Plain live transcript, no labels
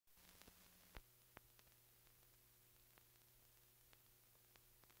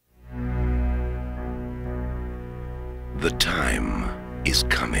The time is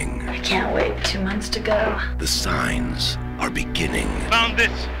coming. I can't wait. 2 months to go. The signs are beginning. Found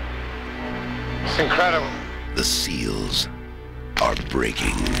this. It's incredible. The seals are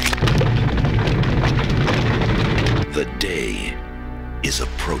breaking. The day is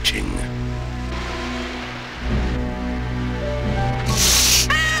approaching.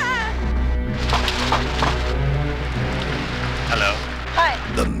 Hello.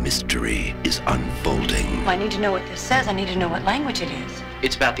 Hi. The mystery is unfolding. I need to know what this says. I need to know what language it is.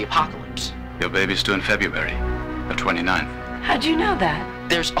 It's about the apocalypse. Your baby's due in February, the 29th. How'd you know that?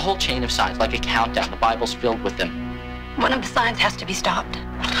 There's a whole chain of signs, like a countdown. The Bible's filled with them. One of the signs has to be stopped.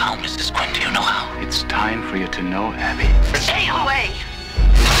 How, Mrs. Quinn? Do you know how? It's time for you to know, Abby. Stay away!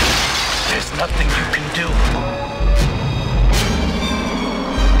 There's nothing you can do.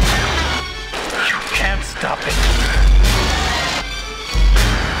 You can't stop it.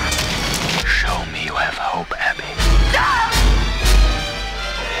 Show me you have hope, Abby.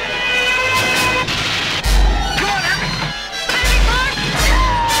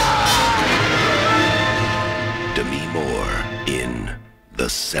 Demi Moore in The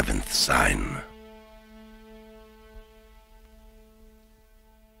Seventh Sign.